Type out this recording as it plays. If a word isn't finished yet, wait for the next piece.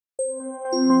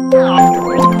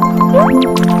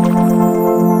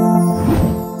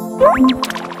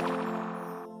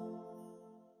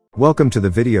Welcome to the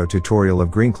video tutorial of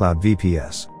GreenCloud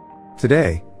VPS.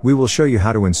 Today, we will show you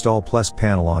how to install Plesk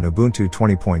panel on Ubuntu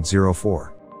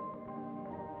 20.04.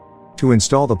 To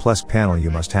install the Plesk panel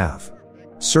you must have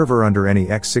server under any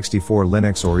x64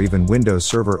 Linux or even Windows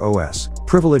Server OS,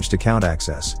 privileged account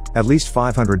access, at least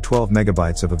 512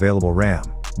 MB of available RAM,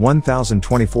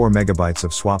 1024 MB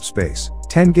of swap space,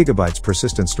 10 GB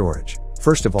persistent storage.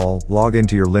 First of all, log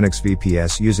into your Linux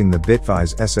VPS using the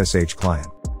Bitwise SSH client.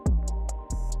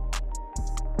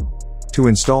 To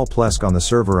install Plesk on the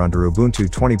server under Ubuntu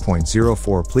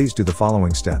 20.04, please do the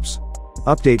following steps.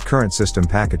 Update current system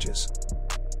packages.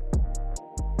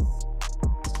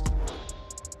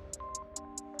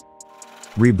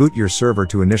 Reboot your server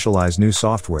to initialize new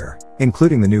software,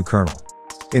 including the new kernel.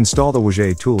 Install the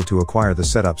Wget tool to acquire the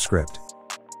setup script.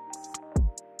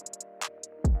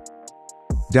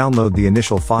 Download the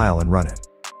initial file and run it.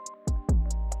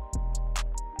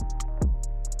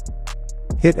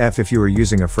 Hit F if you are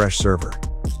using a fresh server,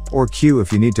 or Q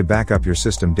if you need to back up your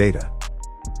system data.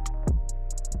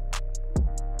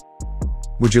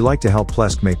 Would you like to help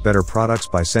Plesk make better products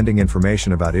by sending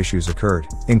information about issues occurred,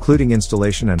 including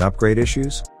installation and upgrade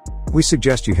issues? We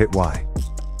suggest you hit Y.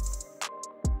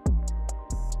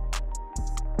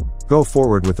 Go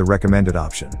forward with the recommended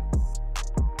option.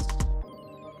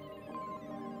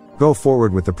 Go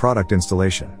forward with the product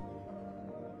installation.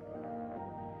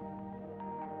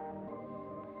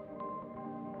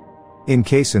 In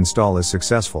case install is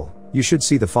successful, you should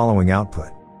see the following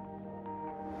output.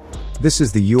 This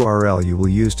is the URL you will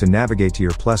use to navigate to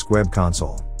your Plesk web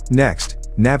console. Next,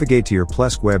 navigate to your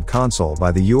Plesk web console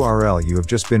by the URL you have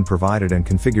just been provided and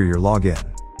configure your login.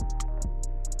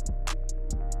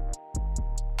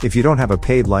 If you don't have a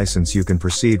paid license, you can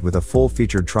proceed with a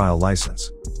full-featured trial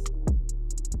license.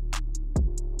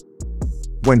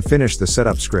 When finished the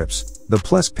setup scripts, the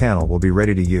Plesk panel will be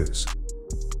ready to use.